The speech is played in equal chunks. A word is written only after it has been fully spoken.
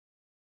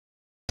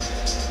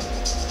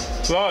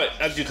Right,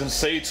 as you can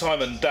see,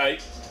 time and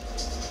date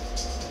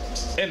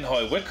in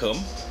High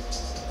Wycombe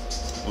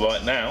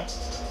right now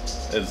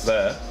is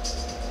there.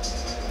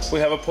 We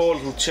have a poor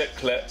little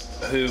chicklet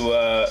who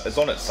is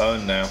on its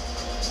own now.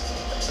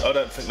 I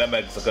don't think them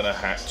eggs are going to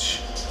hatch.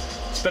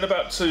 It's been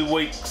about 2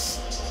 weeks,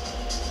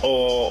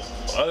 or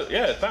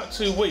yeah, about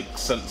 2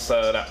 weeks since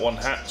that one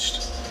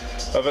hatched.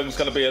 I think it's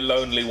going to be a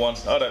lonely one.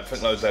 I don't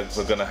think those eggs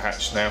are going to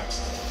hatch now.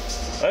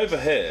 Over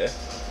here,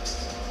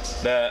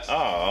 there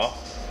are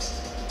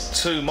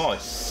 2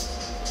 mice.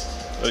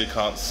 Oh, you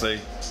can't see.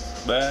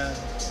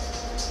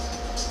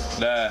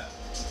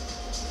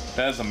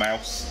 There's a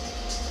mouse.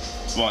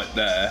 Right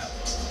there.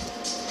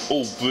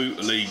 All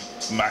brutally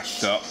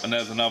mashed up. And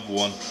there's another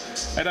one.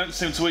 They don't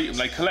seem to eat them.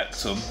 They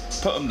collect them,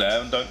 put them there,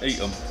 and don't eat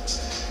them.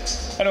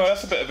 Anyway,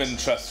 that's a bit of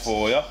interest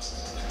for you.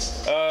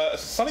 It's a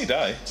sunny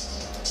day.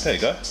 There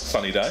you go,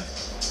 sunny day.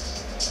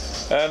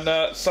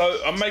 And so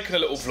I'm making a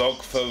little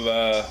vlog for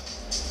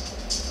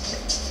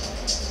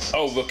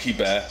old Rookie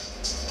Bear.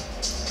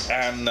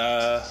 And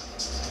I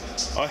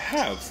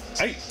have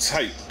 8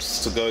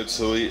 tapes to go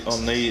to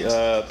on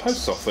the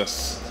post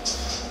office.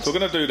 So we're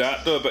going to do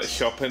that, do a bit of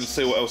shopping,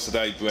 see what else the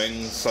day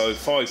brings. So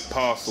 5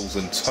 parcels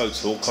in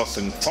total,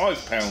 costing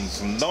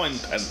 £5 and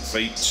 9p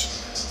each.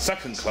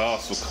 Second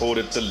class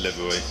recorded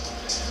delivery.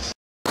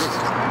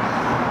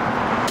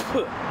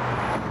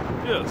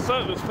 Yeah,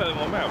 something's fell in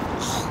my mouth.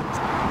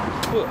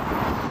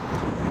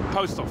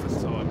 Post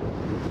office time.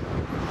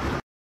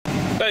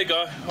 There you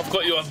go, I've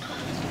got you on.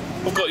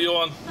 I've got you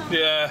on,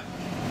 yeah.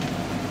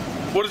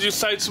 What did you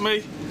say to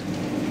me?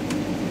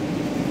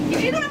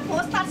 If you're gonna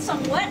post that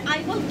somewhere,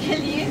 I will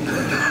kill you.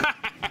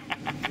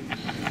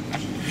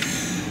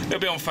 It'll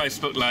be on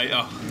Facebook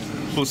later.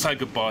 We'll say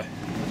goodbye.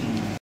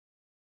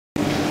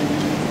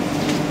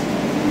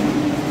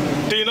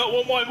 Do you not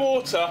want my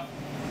water?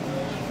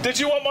 Did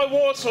you want my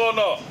water or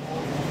not?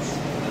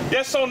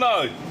 Yes or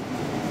no?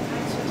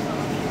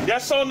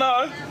 Yes or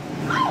no?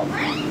 Oh,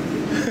 really?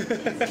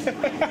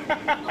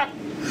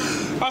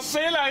 I'll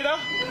see you later.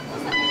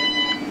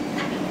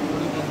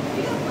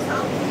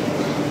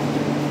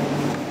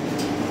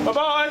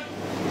 Bye-bye.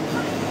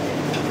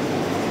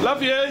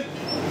 Love you.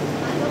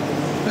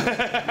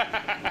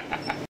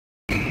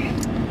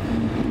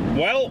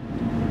 Well,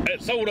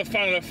 it's all a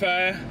fun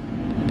affair.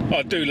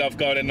 I do love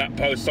going in that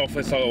post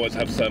office. I always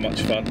have so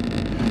much fun.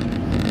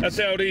 That's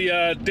how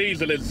the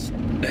diesel is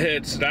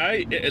here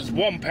today. It is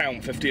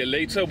 £1.50 a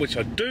litre, which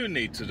I do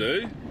need to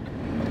do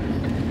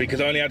because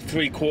I only had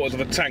 3/4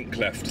 of a tank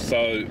left,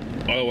 so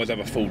I always have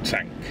a full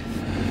tank.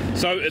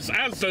 So it's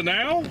ASDA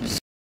now.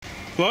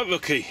 Right,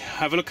 Rookie,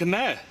 have a look in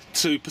there.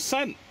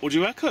 2%. What do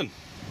you reckon?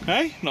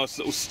 Hey, nice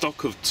little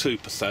stock of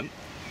 2%.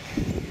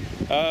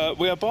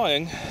 We are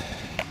buying.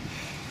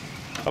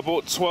 I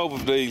bought 12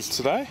 of these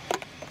today,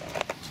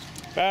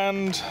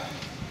 and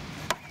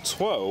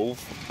 12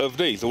 of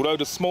these. Although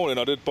this morning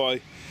I did buy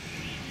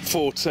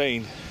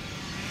 14.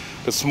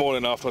 This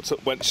morning after I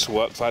took wench to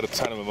work, so I had a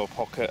 10 in my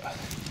pocket.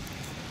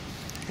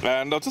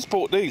 And I just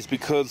bought these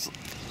because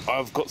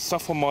I've got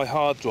stuff on my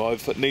hard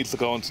drive that needs to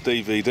go onto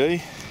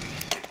DVD.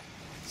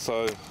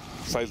 So,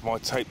 saves my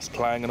tapes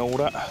playing and all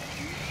that.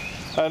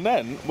 And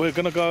then we're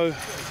gonna go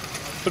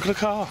look at the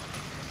car.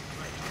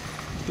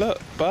 Look,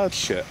 bird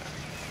shit.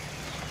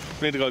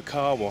 We need to go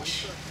car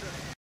wash.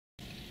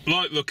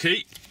 Right,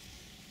 Rookie,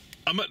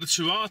 I'm at the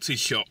Charati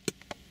shop.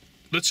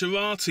 The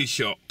Charati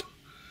shop.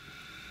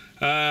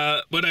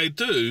 Where they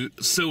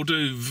still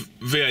do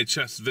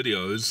VHS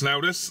videos.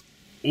 Now this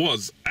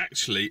was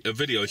actually a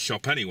video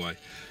shop anyway.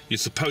 You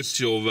post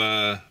your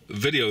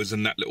videos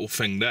in that little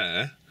thing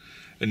there.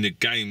 In the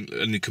game,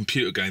 in the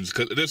computer games,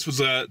 because this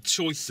was a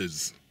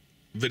Choices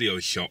video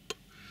shop,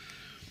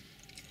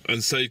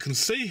 and so you can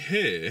see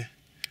here,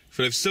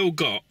 so they've still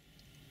got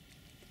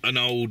an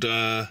old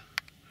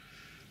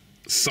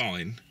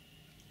sign,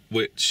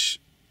 which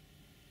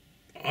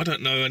I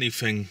don't know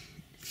anything.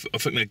 I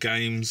think they're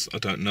games. I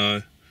don't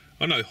know.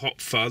 I know Hot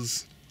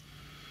Fuzz.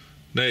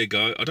 There you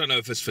go. I don't know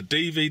if it's for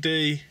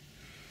DVD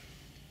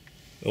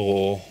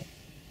or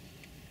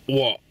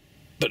what,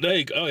 but there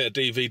you go. Oh yeah,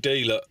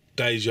 DVD. Look.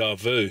 Deja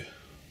Vu.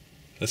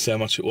 Let's see how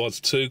much it was.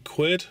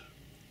 £2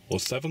 or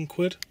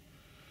 £7?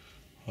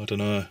 I don't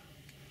know.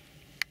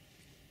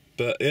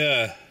 But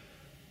yeah,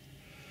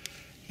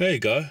 there you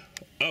go.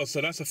 Oh,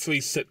 so that's a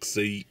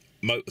 360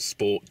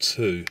 Motorsport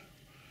 2.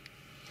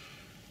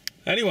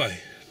 Anyway,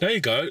 there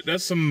you go.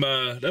 There's some.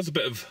 There's a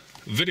bit of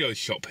video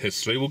shop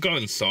history. We'll go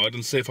inside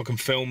and see if I can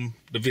film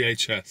the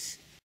VHS.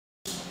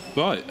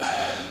 Right,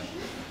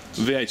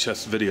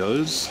 VHS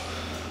videos.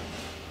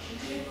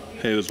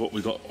 Here's what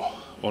we got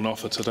on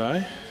offer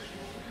today.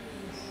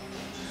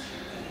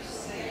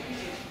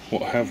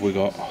 What have we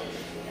got?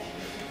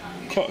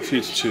 Quite a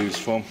few to choose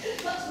from.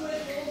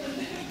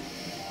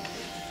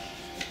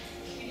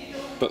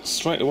 But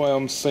straight away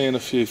I'm seeing a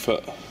few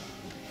that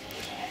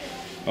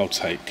I'll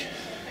take.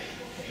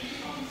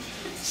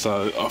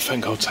 So I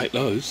think I'll take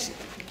those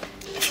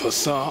for a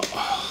start.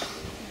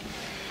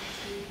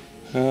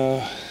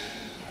 Yeah.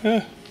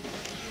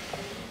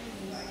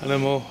 And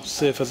then we'll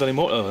see if there's any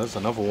more. Oh, there's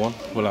another one.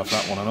 We'll have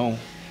that one and all.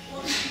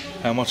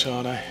 How much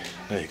are they?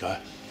 There you go.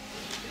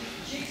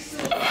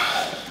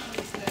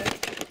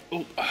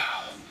 Oh,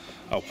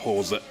 I'll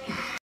pause it.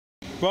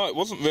 Right, it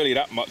wasn't really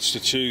that much to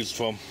choose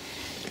from.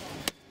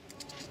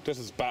 This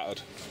is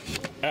battered.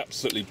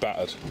 Absolutely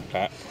battered,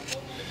 that.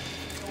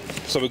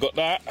 So we got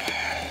that.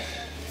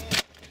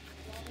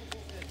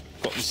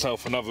 Got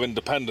myself another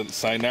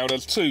Independence Day. Now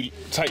there's two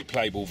tape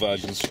label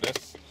versions for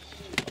this.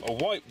 A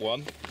white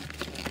one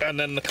and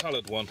then the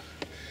coloured one.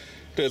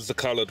 There's the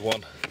coloured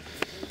one.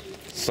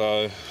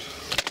 So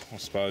I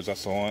suppose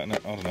that's alright, isn't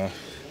it? I don't know.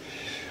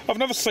 I've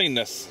never seen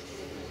this,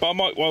 but I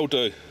might well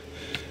do.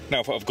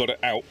 Now that I've got it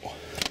out.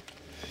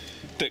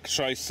 Dick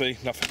Tracy,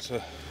 nothing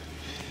to...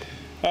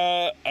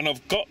 and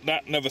I've got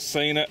that, never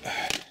seen it.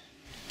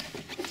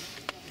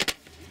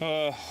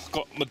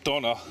 Got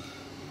Madonna,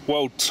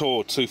 World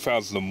Tour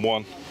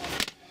 2001.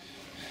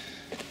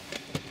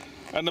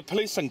 And the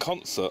Police in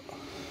Concert.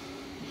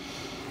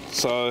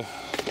 So,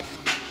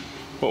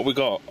 what have we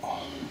got?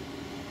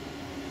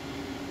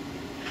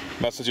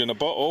 Message in a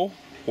Bottle,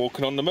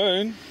 Walking on the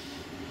Moon.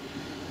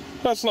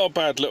 That's not a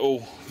bad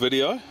little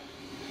video.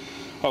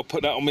 I'll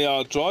put that on my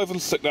hard drive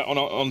and stick that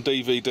on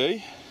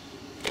DVD.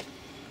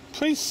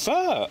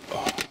 Pre-cert,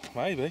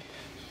 maybe.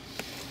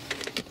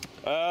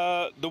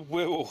 The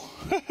Will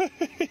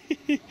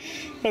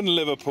and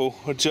Liverpool,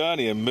 A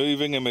Journey in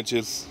Moving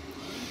Images,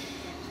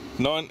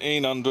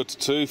 1900 to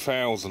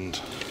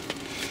 2000.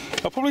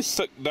 I'll probably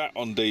stick that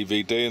on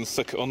DVD and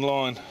stick it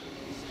online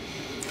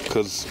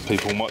because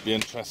people might be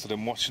interested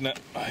in watching it.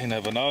 You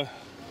never know.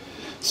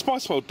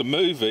 Spice World the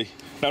movie.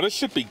 Now this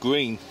should be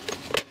green.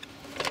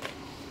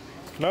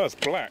 No, it's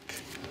black.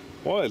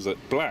 Why is it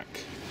black?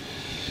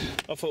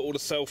 I thought all the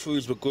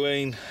sell-throughs were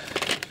green.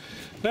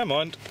 Never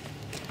mind.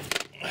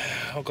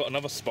 I've got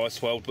another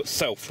Spice World, but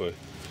sell-through.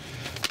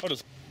 I'll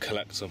just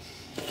collect them.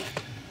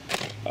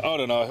 I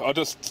don't know. I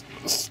just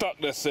stuck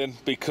this in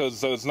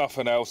because there was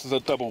nothing else.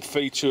 There's a double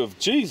feature of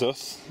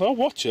Jesus. I'll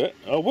watch it.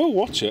 I will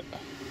watch it.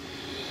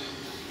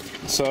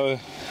 So,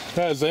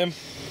 there's him.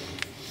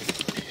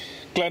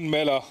 Glenn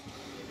Miller.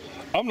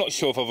 I'm not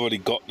sure if I've already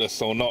got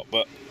this or not,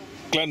 but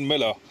Glenn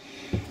Miller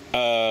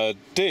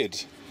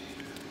did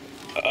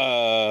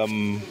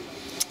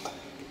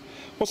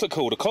what's it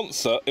called, a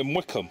concert in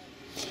Wickham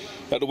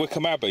at the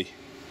Wickham Abbey,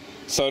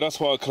 so that's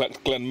why I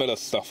collect Glenn Miller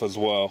stuff as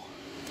well,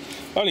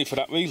 only for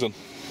that reason.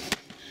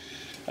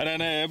 And then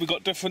here we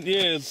got different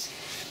years: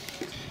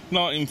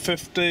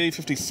 1950,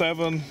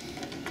 57,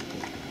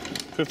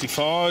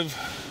 55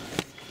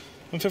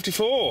 and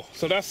 54.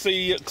 So that's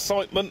the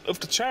excitement of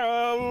the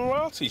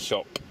charity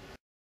shop.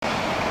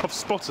 I've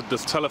spotted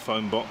this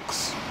telephone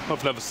box.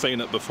 I've never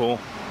seen it before.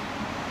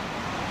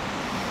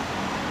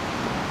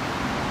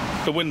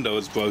 The window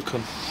is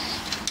broken.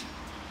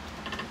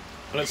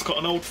 And it's got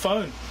an old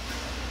phone.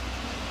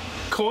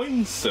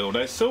 Coins still.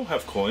 They still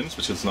have coins,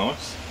 which is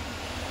nice.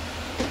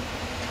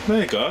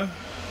 There you go.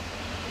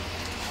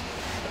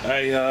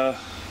 An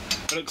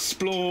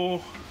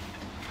explore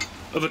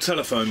of a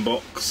telephone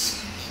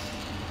box.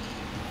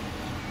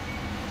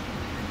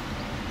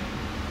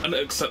 And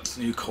it accepts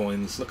new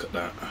coins. Look at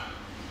that.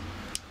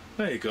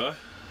 There you go.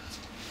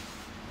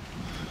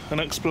 An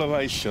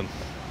exploration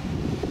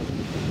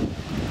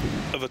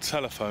of a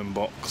telephone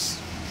box.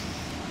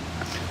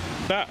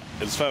 That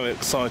is very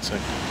exciting.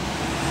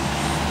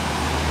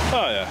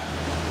 Oh yeah.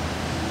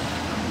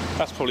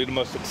 That's probably the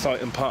most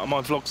exciting part of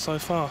my vlog so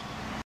far.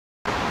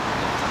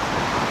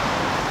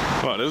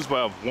 Right, this is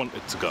where I've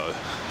wanted to go.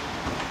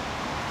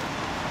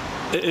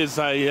 It is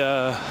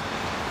a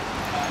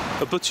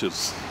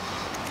butcher's.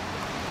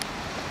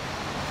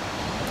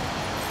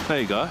 There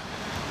you go.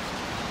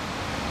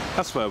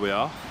 That's where we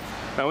are.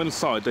 Now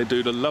inside they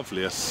do the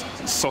loveliest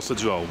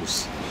sausage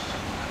rolls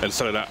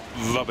instead of that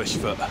rubbish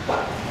that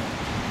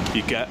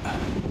you get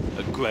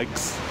at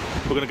Greg's.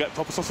 We're going to get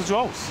proper sausage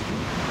rolls.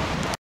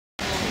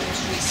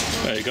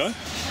 There you go.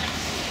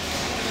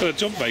 Got a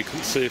job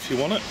vacancy if you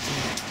want it.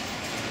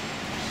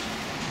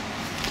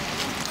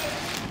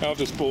 Now I've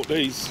just bought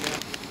these.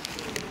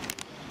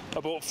 I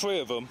bought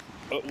 3 of them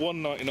at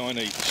 $1.99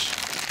 each.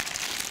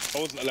 I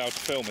wasn't allowed to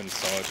film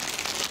inside.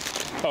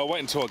 I'll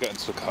wait until I get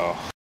into the car.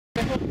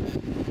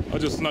 I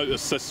just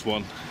noticed this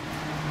one,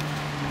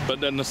 but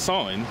then the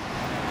sign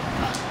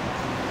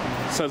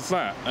says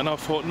that, and I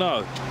thought,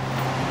 no.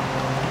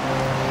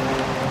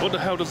 What the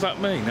hell does that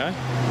mean, eh?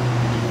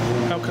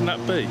 How can that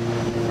be?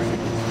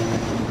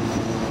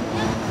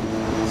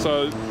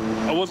 So,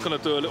 I was going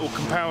to do a little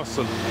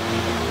comparison.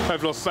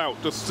 I've lost out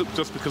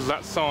just because of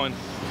that sign.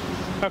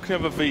 How can you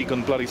have a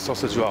vegan bloody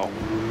sausage roll?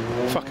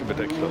 Fucking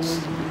ridiculous.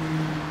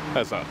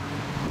 There's that.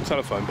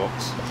 Telephone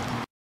box.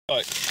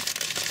 Right.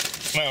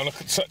 Now look,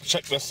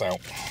 check this out.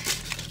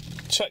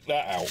 Check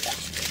that out.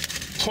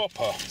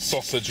 Proper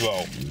sausage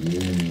roll.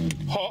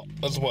 Hot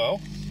as well.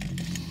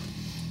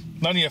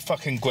 None of your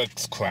fucking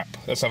Greg's crap.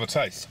 Let's have a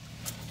taste.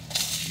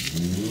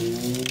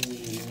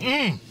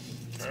 Mmm.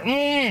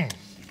 Mmm.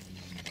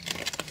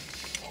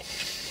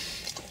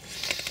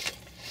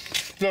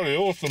 Bloody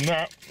awesome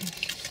that.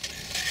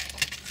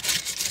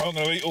 I'm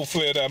going to eat all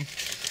 3 of them.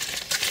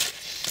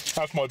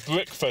 That's my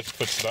breakfast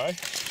for today.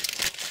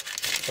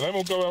 And then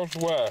we'll go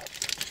elsewhere.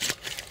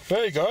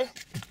 There you go.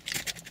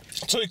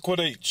 £2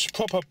 each.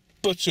 Proper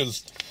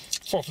butcher's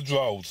sausage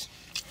rolls.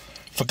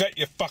 Forget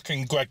your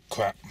fucking Greg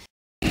crap.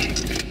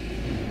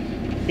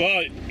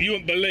 Right, you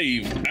wouldn't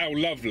believe how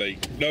lovely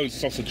those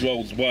sausage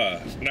rolls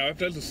were. Now, if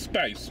there's a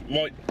space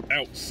right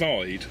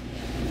outside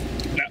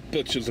that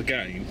butcher's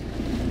again,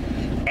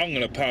 I'm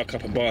going to park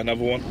up and buy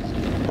another one.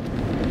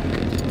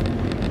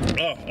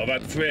 Oh, I've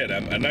had 3 of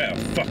them and they are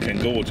fucking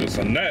gorgeous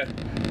and they're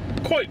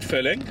quite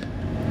filling,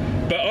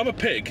 but I'm a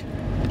pig,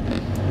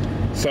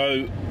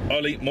 so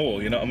I'll eat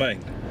more, you know what I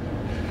mean?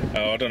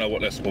 Oh, I don't know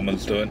what this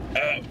woman's doing.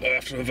 I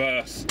have to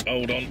reverse.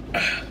 Hold on.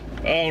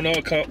 Oh no,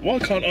 I can't. Why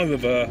can't I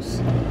reverse?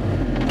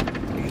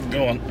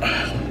 Go on.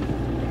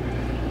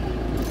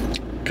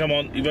 Come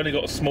on, you've only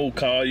got a small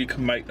car, you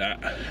can make that.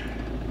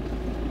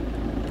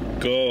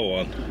 Go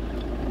on.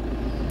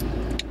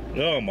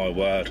 Oh my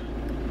word.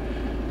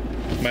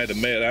 Made a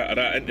meal out of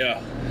that, ain't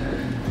ya?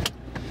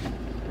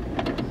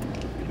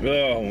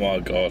 Oh my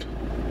god.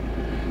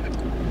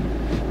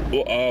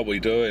 What are we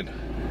doing?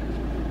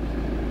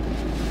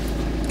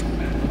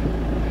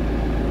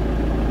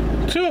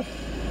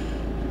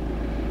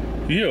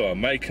 You are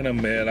making a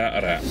meal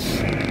out of that.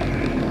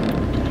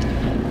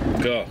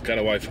 God, get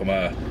away from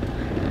her.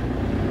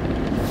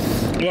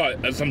 Right,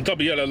 there's some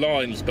double yellow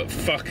lines, but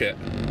fuck it.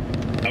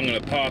 I'm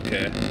gonna park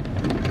here.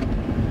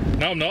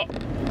 No, I'm not.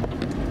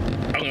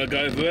 I'm gonna go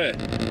over there.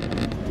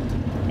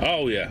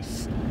 Oh,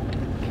 yes.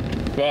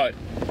 Right.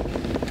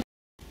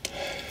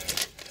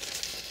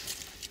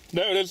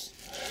 There it is.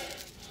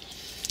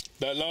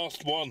 Their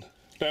last one.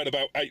 They had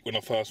about 8 when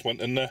I first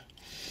went in there.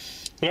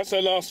 And that's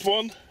their last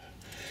one.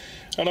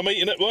 And I'm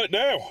eating it right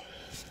now.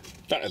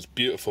 That is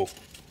beautiful.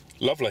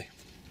 Lovely.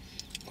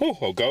 Oh,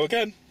 I'll go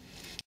again.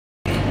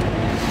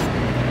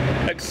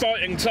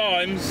 Exciting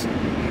times.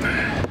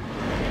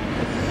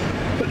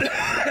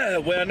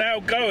 We're now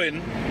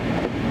going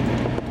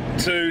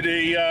to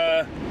the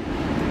oh,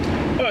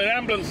 the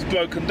ambulance has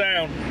broken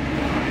down.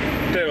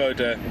 Dear oh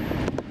dear.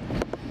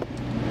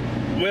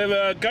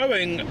 We're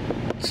going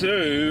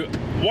to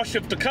wash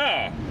up the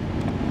car.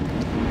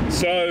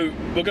 So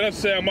we're going to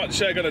see how much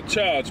they're going to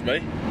charge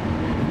me.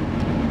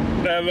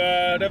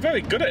 They're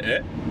very good at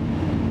it.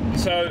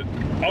 So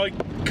I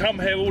come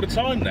here all the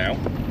time now.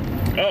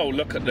 Oh,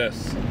 look at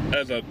this.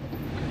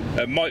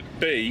 There might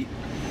be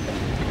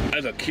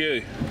a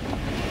queue.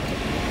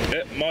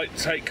 It might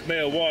take me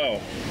a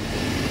while.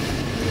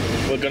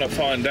 We're going to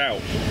find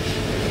out.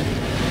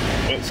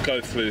 Let's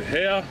go through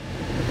here.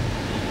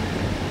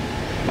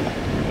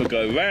 We'll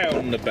go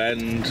round the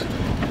bend.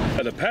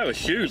 There's a pair of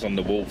shoes on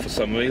the wall for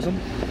some reason.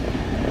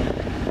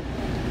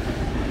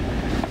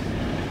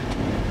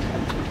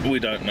 We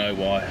don't know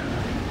why.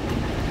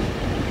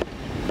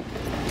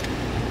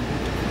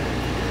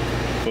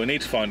 But we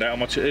need to find out how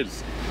much it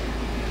is.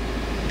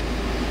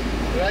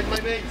 Right,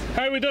 my mate?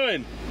 How are we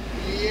doing?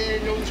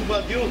 Yeah, not too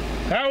bad, you?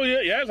 How are you?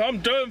 Yes, I'm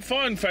doing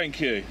fine, thank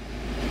you.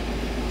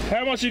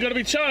 How much are you going to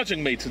be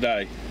charging me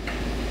today?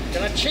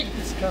 Can I check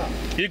this car?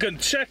 You can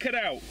check it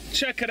out.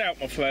 Check it out,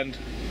 my friend.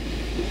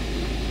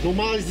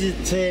 Normal is the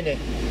 10,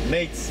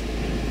 mates.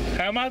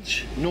 How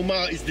much?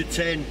 Normal is the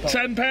 10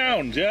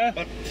 pound. £10, yeah?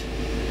 But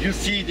you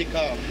see the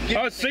car.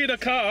 I see the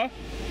car.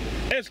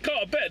 It's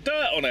got a bit of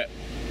dirt on it.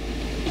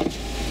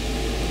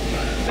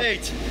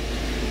 Mate.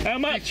 How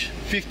much?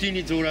 15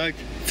 is alright.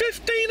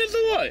 15 is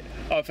alright?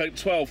 I think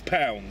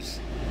 £12.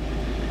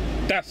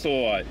 That's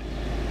alright.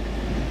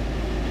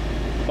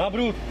 My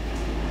bro,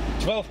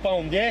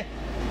 £12, yeah?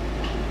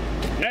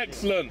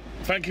 Excellent.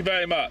 Thank you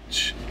very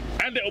much.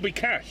 And it'll be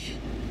cash.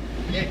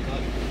 Yeah,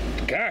 God.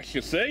 Cash,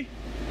 you see?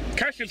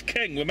 Cash is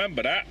king,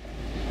 remember that.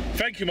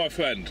 Thank you, my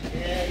friend.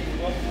 Yeah, you're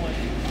welcome.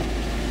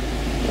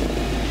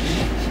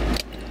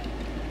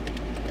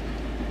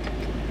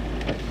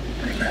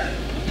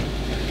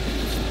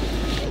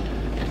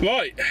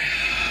 Right,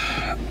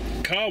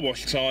 car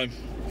wash time.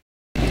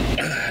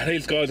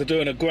 These guys are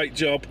doing a great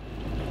job.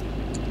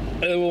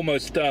 They're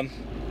almost done.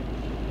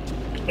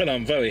 And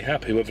I'm very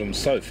happy with them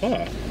so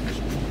far.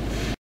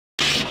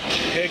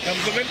 Here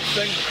comes the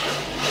rinsing.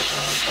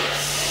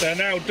 They're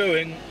now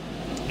doing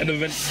the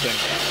rinsing.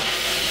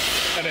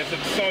 And it's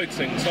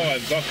exciting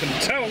times, I can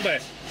tell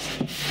this.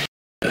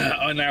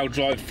 I now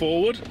drive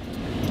forward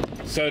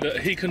so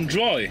that he can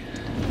dry.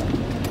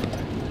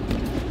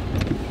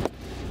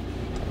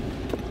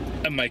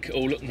 And make it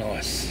all look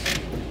nice.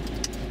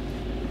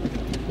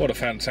 What a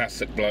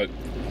fantastic bloke.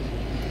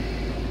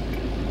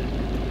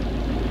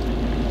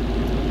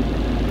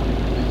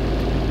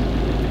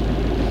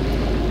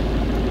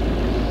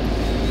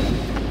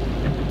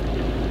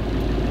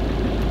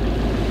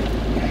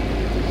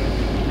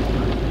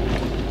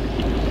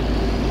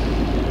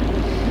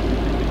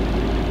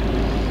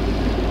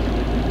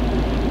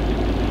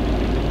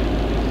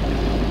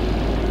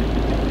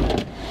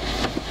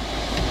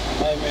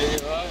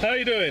 How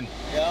you doing?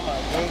 Yeah,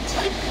 man,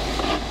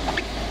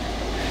 good.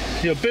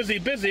 You're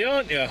busy,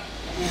 aren't you?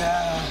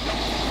 Yeah.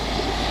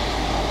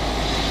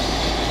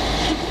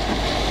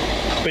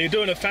 But you're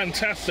doing a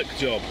fantastic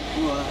job.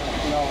 No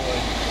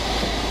way.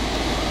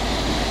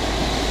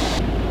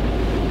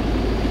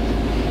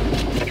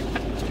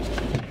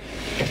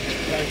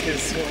 Thank you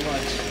so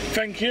much.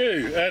 Thank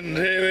you. And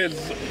here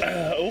is,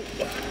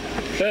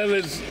 there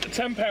is a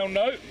 £10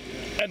 note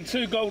and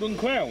 2 golden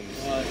crowns.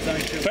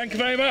 Thank you. Thank you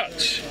very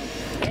much.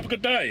 Have a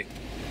good day.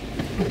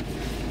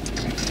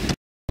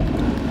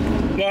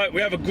 Right,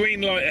 we have a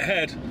green light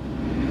ahead.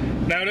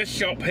 Now this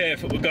shop here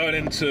that we're going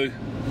into,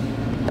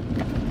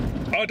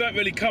 I don't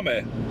really come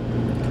here,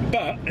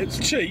 but it's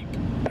cheap.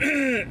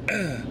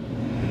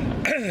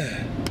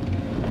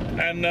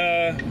 And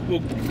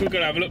we're going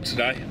to have a look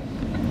today.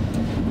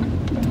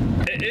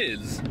 It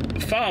is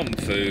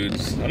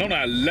Farmfoods, and on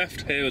our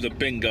left here is a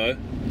bingo.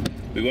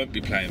 We won't be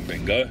playing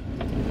bingo.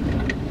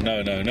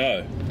 No, no,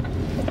 no.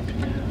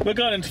 We're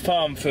going into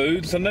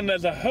Farmfoods, and then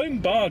there's a Home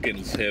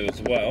Bargains here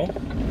as well.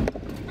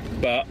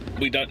 But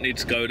we don't need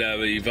to go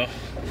there either.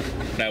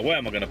 Now, where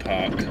am I going to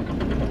park?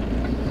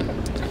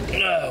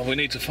 Oh, we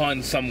need to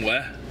find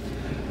somewhere.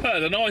 Oh,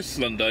 there's an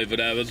Iceland over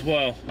there as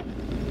well.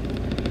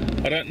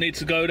 I don't need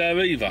to go there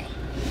either.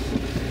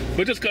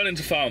 We're just going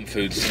into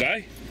Farmfoods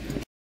today.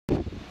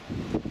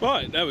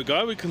 Right, there we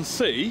go. We can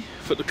see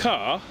that the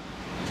car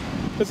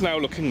is now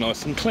looking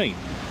nice and clean.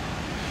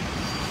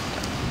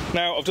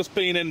 Now, I've just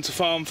been into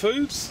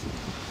Farmfoods.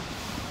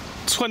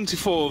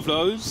 24 of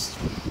those.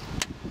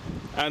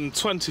 And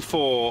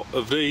 24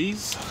 of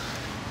these.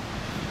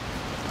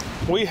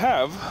 We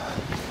have,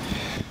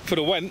 for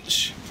the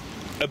wench,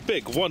 a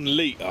big 1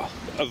 litre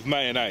of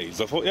mayonnaise.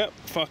 I thought, yep,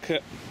 fuck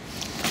it.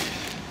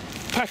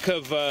 Pack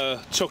of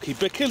chocky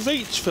bickies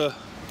each for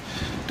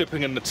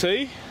dipping in the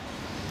tea.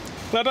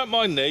 Now, I don't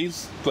mind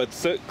these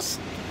breadsticks.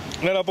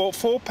 And then I bought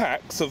 4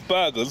 packs of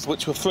burgers,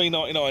 which were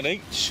 $3.99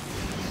 each.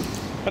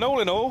 And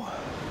all in all,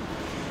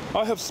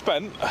 I have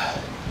spent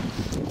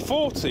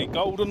 40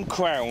 golden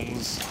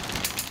crowns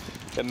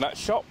in that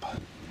shop.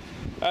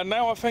 And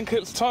now I think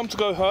it's time to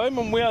go home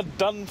and we are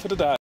done for the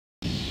day.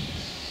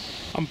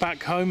 I'm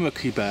back home,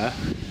 Rookie Bear.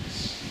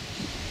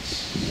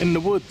 In the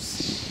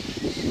woods.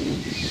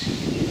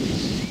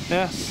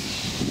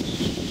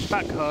 Yes.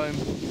 Back home.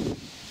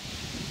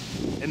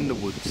 In the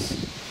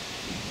woods.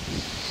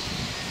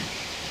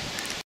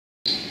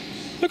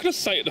 Look at the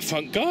state of the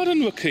front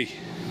garden, Rookie.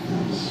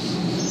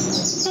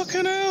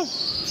 Fucking hell.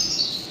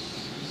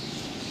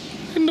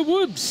 In the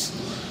woods.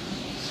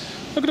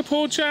 Look at the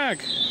poor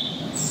jag.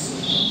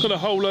 Got a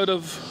whole load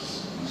of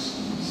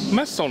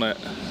mess on it.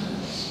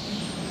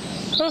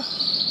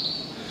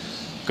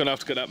 Gonna have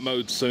to get that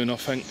mowed soon, I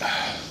think.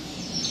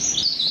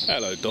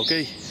 Hello,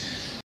 doggy.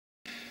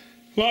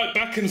 Right,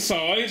 back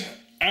inside,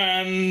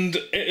 and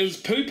it is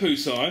poo-poo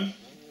time.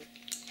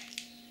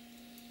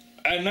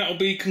 And that'll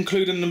be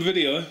concluding the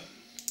video.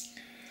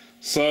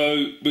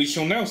 So we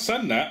shall now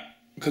send that,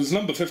 because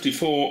number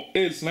 54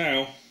 is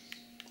now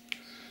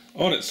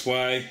on its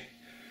way.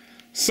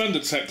 Send a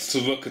text to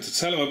Rooker to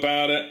tell him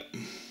about it.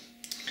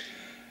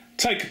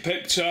 Take a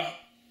picture,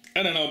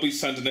 and then I'll be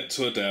sending it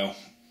to Adele.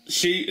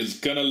 She is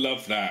gonna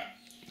love that.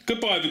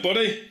 Goodbye,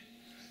 everybody.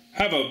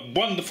 Have a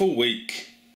wonderful week.